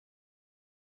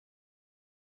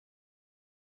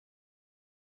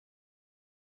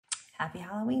Happy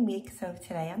Halloween week. So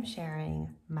today I'm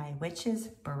sharing my witch's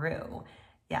brew.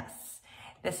 Yes,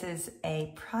 this is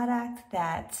a product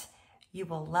that you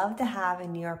will love to have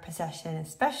in your possession,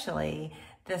 especially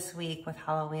this week with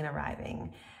Halloween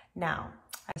arriving. Now,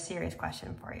 I have a serious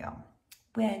question for you.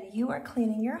 When you are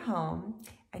cleaning your home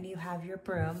and you have your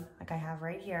broom, like I have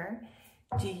right here,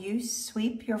 do you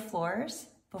sweep your floors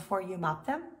before you mop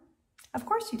them? Of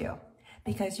course you do,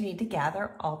 because you need to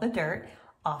gather all the dirt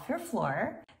off your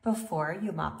floor before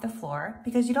you mop the floor,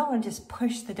 because you don't want to just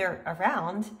push the dirt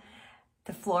around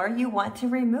the floor. You want to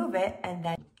remove it and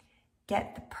then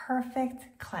get the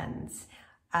perfect cleanse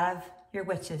out of your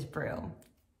witch's brew.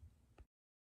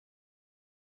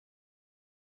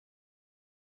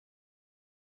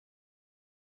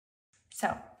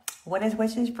 So, what is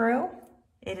witch's brew?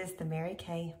 It is the Mary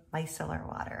Kay micellar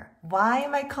water. Why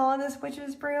am I calling this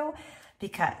witch's brew?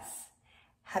 Because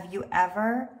have you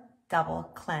ever double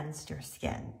cleansed your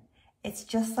skin? It's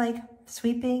just like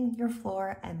sweeping your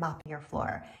floor and mopping your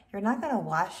floor. You're not gonna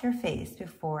wash your face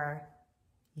before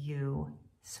you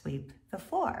sweep the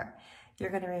floor. You're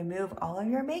gonna remove all of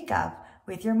your makeup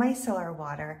with your micellar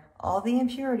water, all the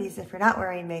impurities, if you're not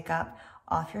wearing makeup,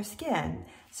 off your skin,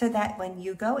 so that when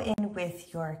you go in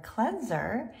with your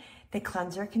cleanser, the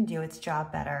cleanser can do its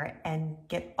job better and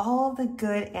get all the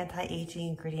good anti-aging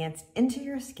ingredients into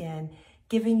your skin,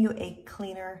 giving you a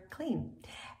cleaner clean.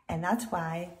 And that's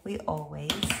why we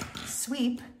always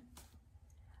sweep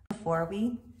before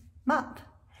we mop.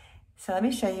 So let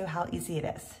me show you how easy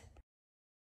it is.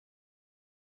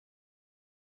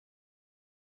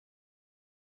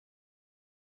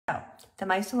 So the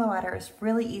micellar water is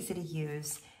really easy to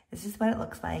use. This is what it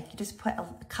looks like. You just put a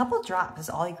couple drops, is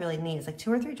all you really need. It's like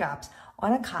 2 or 3 drops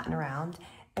on a cotton round,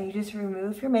 and you just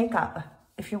remove your makeup,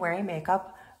 if you're wearing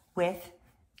makeup, with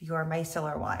your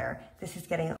micellar water. This is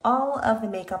getting all of the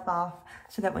makeup off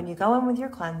so that when you go in with your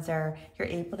cleanser, you're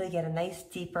able to get a nice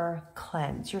deeper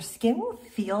cleanse. Your skin will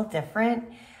feel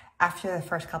different after the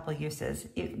first couple uses.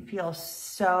 It feels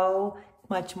so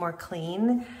much more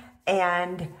clean,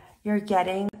 and you're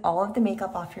getting all of the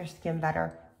makeup off your skin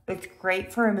better. It's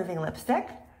great for removing lipstick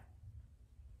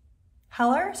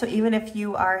color. So even if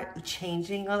you are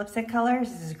changing your lipstick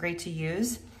colors, this is great to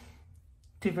use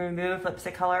to remove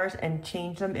lipstick colors and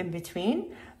change them in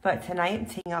between. But tonight I'm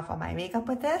taking off all my makeup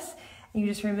with this. And you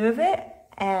just remove it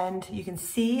and you can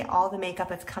see all the makeup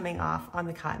that's coming off on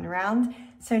the cotton round.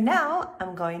 So now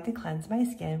I'm going to cleanse my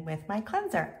skin with my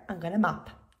cleanser. I'm gonna mop.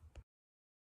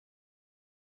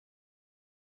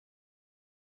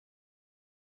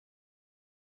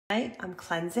 I'm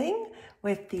cleansing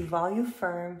with the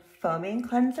Voluform Foaming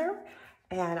Cleanser,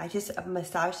 and I just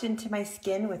massaged into my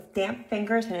skin with damp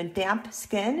fingers and a damp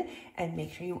skin. And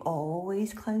make sure you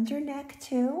always cleanse your neck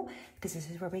too, because this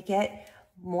is where we get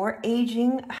more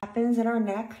aging happens in our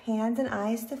neck, hands, and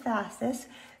eyes the fastest.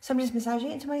 So I'm just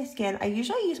massaging it into my skin. I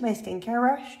usually use my skincare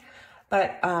brush,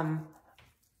 but I'm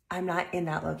not in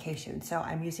that location. So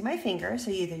I'm using my fingers.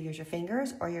 So you either use your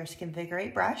fingers or your Skin Figure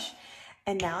 8 brush.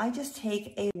 And now I just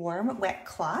take a warm, wet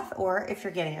cloth, or if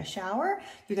you're getting a shower,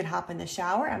 you can hop in the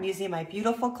shower. I'm using my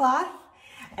beautiful cloth,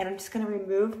 and I'm just gonna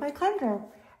remove my cleanser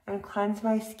and cleanse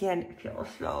my skin. It feels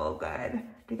so good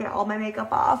to get all my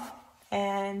makeup off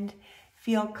and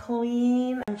feel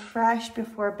clean and fresh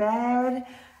before bed.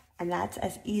 And that's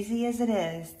as easy as it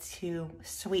is to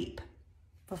sweep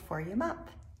before you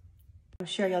mop. I'm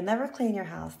sure you'll never clean your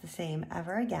house the same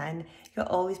ever again. You'll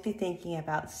always be thinking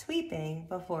about sweeping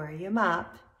before you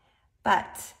mop,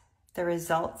 but the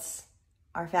results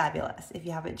are fabulous. If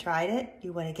you haven't tried it,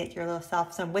 you want to get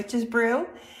yourself some witch's brew.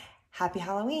 Happy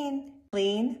Halloween.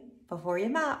 Clean before you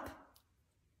mop.